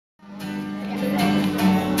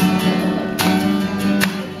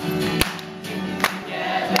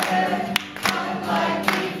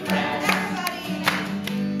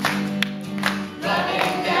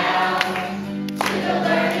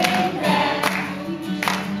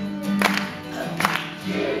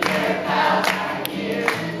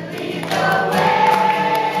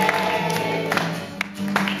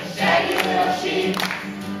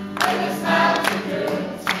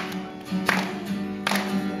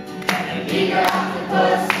eager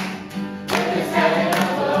octopus with his head in a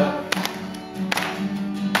book.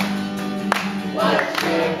 What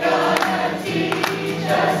you're gonna teach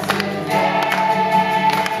us today?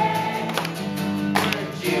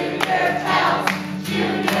 Junior pals,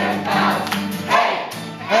 hey,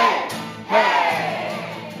 hey, hey!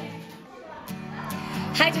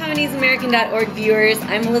 Hi TaiwaneseAmerican.org viewers,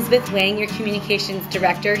 I'm Elizabeth Wang, your Communications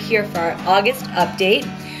Director here for our August update.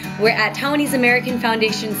 We're at Taiwanese American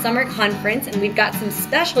Foundation Summer Conference and we've got some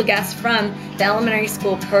special guests from the elementary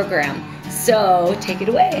school program. So take it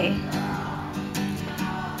away.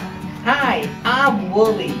 Hi, I'm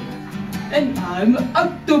Wooly. And I'm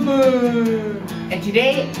October. And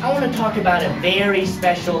today I want to talk about a very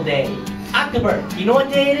special day. October, you know what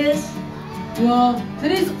day it is? Well,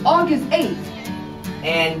 today's August 8th.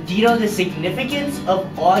 And do you know the significance of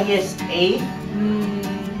August 8th?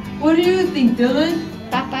 What do you think, Dylan?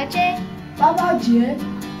 Papa J? Papa J?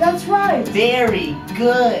 That's right. Very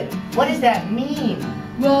good. What does that mean?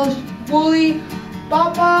 Well, Wooly,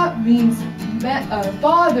 Papa means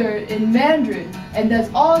father in Mandarin, and that's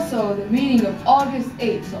also the meaning of August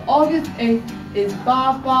 8th. So August 8th is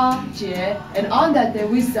Papa J, and on that day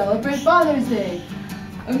we celebrate Father's Day.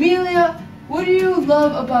 Amelia, what do you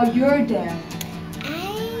love about your dad? I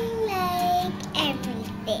like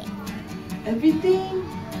everything. Everything?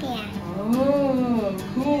 Yeah. Oh,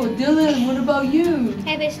 cool. Dylan, what about you?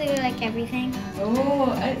 I basically like everything.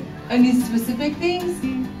 Oh, any specific things?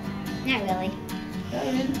 Not really.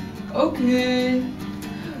 Okay.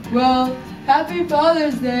 Well, happy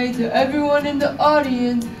Father's Day to everyone in the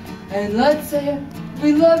audience. And let's say,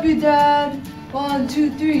 we love you, Dad. 1,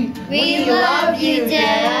 2, 3. We love you,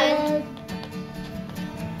 Dad.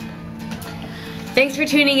 Thanks for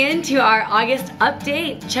tuning in to our August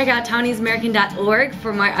update. Check out TaiwaneseAmerican.org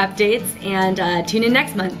for more updates and tune in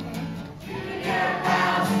next month.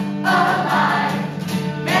 Alive,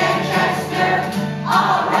 Manchester,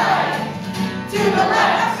 all right, to the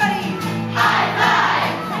left, high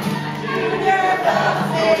five, Junior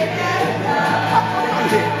pals,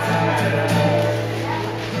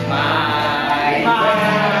 my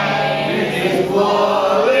friend is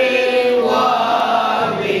Wooly,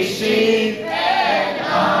 Wooly sheep, and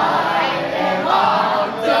I am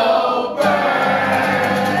October.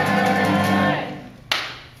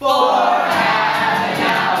 For half an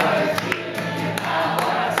hour, Junior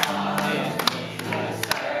pals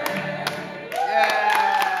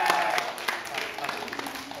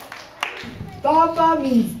Papa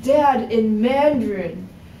means dad in Mandarin.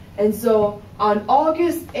 And so on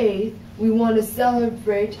August 8th, we want to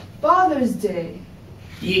celebrate Father's Day.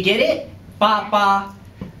 Do you get it? Ba ba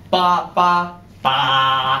ba ba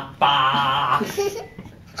ba ba.